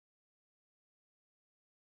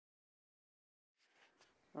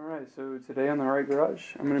Alright, so today on the Right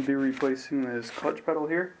Garage, I'm going to be replacing this clutch pedal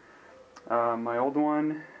here. My old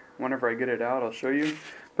one, whenever I get it out, I'll show you.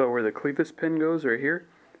 But where the clevis pin goes right here,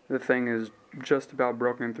 the thing is just about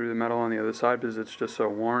broken through the metal on the other side because it's just so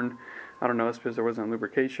worn. I don't know, it's because there wasn't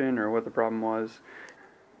lubrication or what the problem was.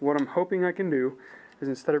 What I'm hoping I can do is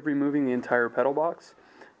instead of removing the entire pedal box,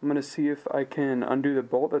 I'm going to see if I can undo the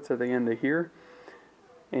bolt that's at the end of here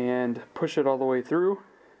and push it all the way through.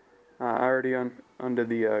 I already undid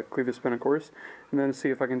the clevis pin, of course, and then see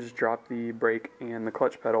if I can just drop the brake and the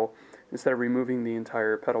clutch pedal instead of removing the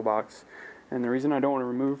entire pedal box. And the reason I don't want to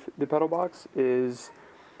remove the pedal box is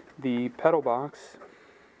the pedal box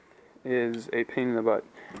is a pain in the butt.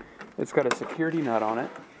 It's got a security nut on it.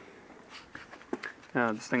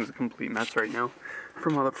 This thing's a complete mess right now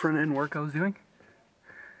from all the front end work I was doing.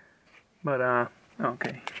 But,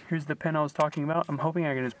 okay, here's the pin I was talking about. I'm hoping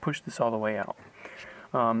I can just push this all the way out.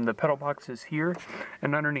 The pedal box is here,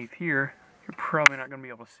 and underneath here, you're probably not going to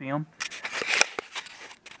be able to see them,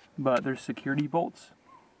 but there's security bolts,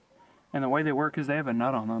 and the way they work is they have a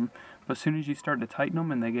nut on them, but as soon as you start to tighten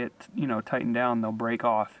them and they get, tightened down, they'll break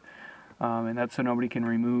off, and that's so nobody can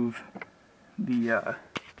remove the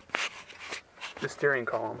steering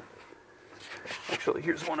column. Actually,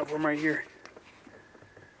 here's one of them right here.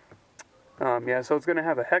 Yeah, so it's going to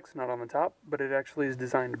have a hex nut on the top, but it actually is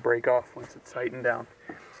designed to break off once it's tightened down.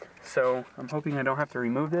 So I'm hoping I don't have to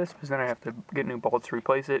remove this, because then I have to get new bolts to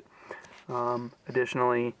replace it.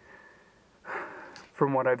 Additionally,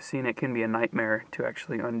 from what I've seen, it can be a nightmare to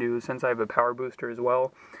actually undo, since I have a power booster as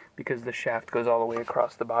well, because the shaft goes all the way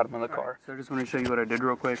across the bottom of the car. So I just want to show you what I did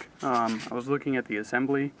real quick. I was looking at the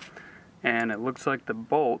assembly, and it looks like the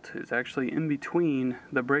bolt is actually in between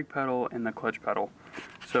the brake pedal and the clutch pedal.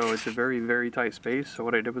 So it's a very, very tight space. So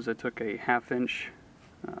what I did was I took a 1/2-inch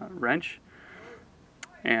wrench,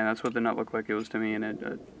 and that's what the nut looked like it was to me, and it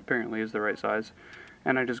apparently is the right size.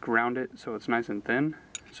 And I just ground it so it's nice and thin,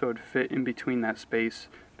 so it fit in between that space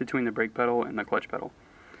between the brake pedal and the clutch pedal.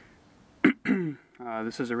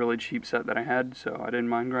 This is a really cheap set that I had, so I didn't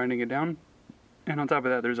mind grinding it down. And on top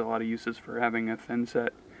of that, there's a lot of uses for having a thin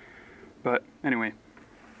set. But anyway,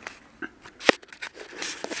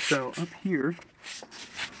 so up here,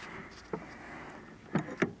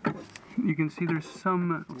 you can see there's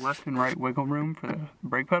some left and right wiggle room for the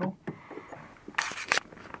brake pedal.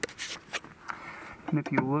 And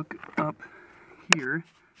if you look up here,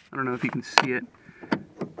 I don't know if you can see it,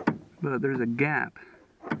 but there's a gap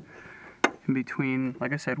in between,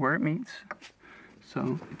 like I said, where it meets.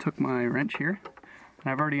 So I took my wrench here,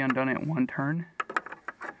 and I've already undone it one turn,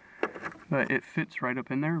 but it fits right up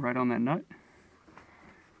in there, right on that nut.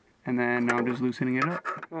 And then now I'm just loosening it up.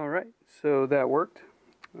 Alright, so that worked.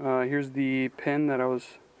 Here's the pin that I was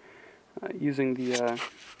using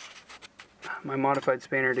my modified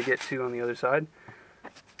spanner to get to on the other side.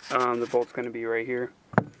 The bolt's going to be right here.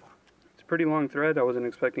 It's a pretty long thread. I wasn't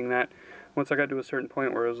expecting that. Once I got to a certain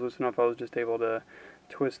point where it was loose enough, I was just able to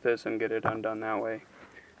twist this and get it undone that way.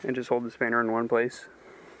 And just hold the spanner in one place.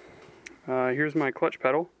 Here's my clutch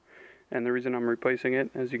pedal. And the reason I'm replacing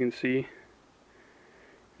it, as you can see,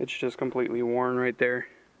 it's just completely worn right there.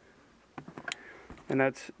 And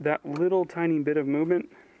that little tiny bit of movement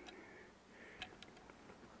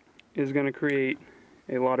is going to create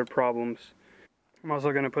a lot of problems. I'm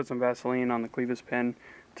also going to put some Vaseline on the clevis pin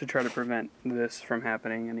to try to prevent this from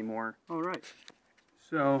happening anymore. Alright,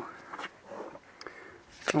 so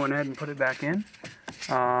I went ahead and put it back in.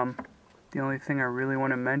 The only thing I really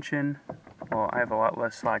want to mention, well, I have a lot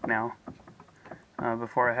less slack now.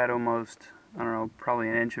 Before I had almost, I don't know, probably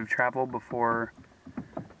an inch of travel before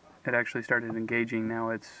it actually started engaging.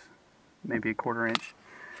 Now it's maybe a 1/4 inch.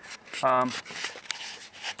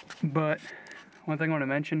 But one thing I want to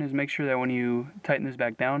mention is make sure that when you tighten this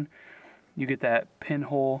back down, you get that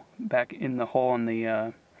pinhole back in the hole on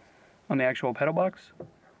the actual pedal box.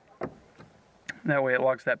 That way it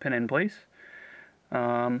locks that pin in place.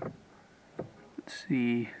 Let's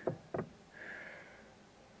see.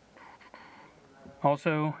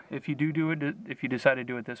 Also, if you if you decide to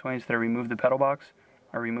do it this way instead of remove the pedal box,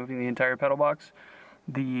 or removing the entire pedal box,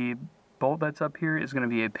 the bolt that's up here is going to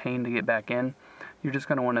be a pain to get back in. You're just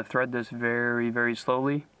going to want to thread this very, very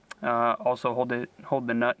slowly. Also hold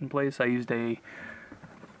the nut in place. I used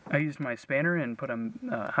my spanner and put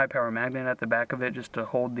a high power magnet at the back of it just to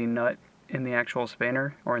hold the nut in the actual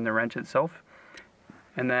spanner or in the wrench itself.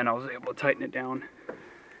 And then I was able to tighten it down.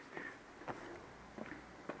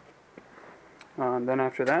 Then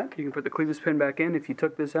after that, you can put the clevis pin back in. If you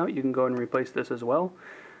took this out, you can go and replace this as well.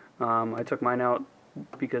 I took mine out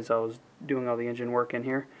because I was doing all the engine work in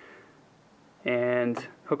here. and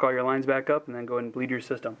hook all your lines back up, and then go ahead and bleed your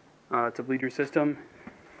system. To bleed your system,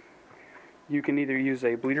 you can either use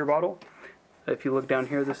a bleeder bottle. If you look down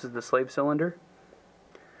here, this is the slave cylinder,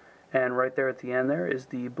 and right there at the end there is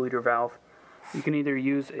the bleeder valve. You can either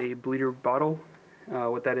use a bleeder bottle.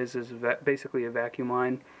 What that is basically a vacuum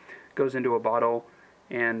line, goes into a bottle,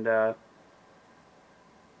 and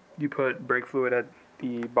you put brake fluid at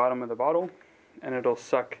the bottom of the bottle, and it'll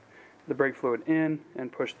suck the brake fluid in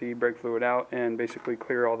and push the brake fluid out and basically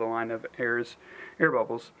clear all the line of air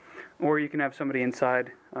bubbles. Or you can have somebody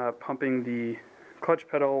inside pumping the clutch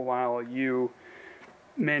pedal while you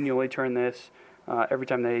manually turn this. Every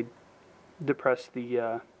time they depress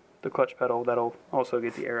the clutch pedal, that'll also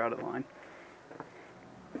get the air out of the line.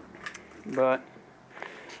 But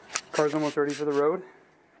car's almost ready for the road.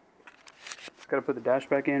 Just got to put the dash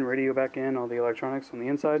back in, radio back in, all the electronics on the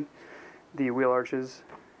inside, the wheel arches,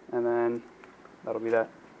 and then that'll be that.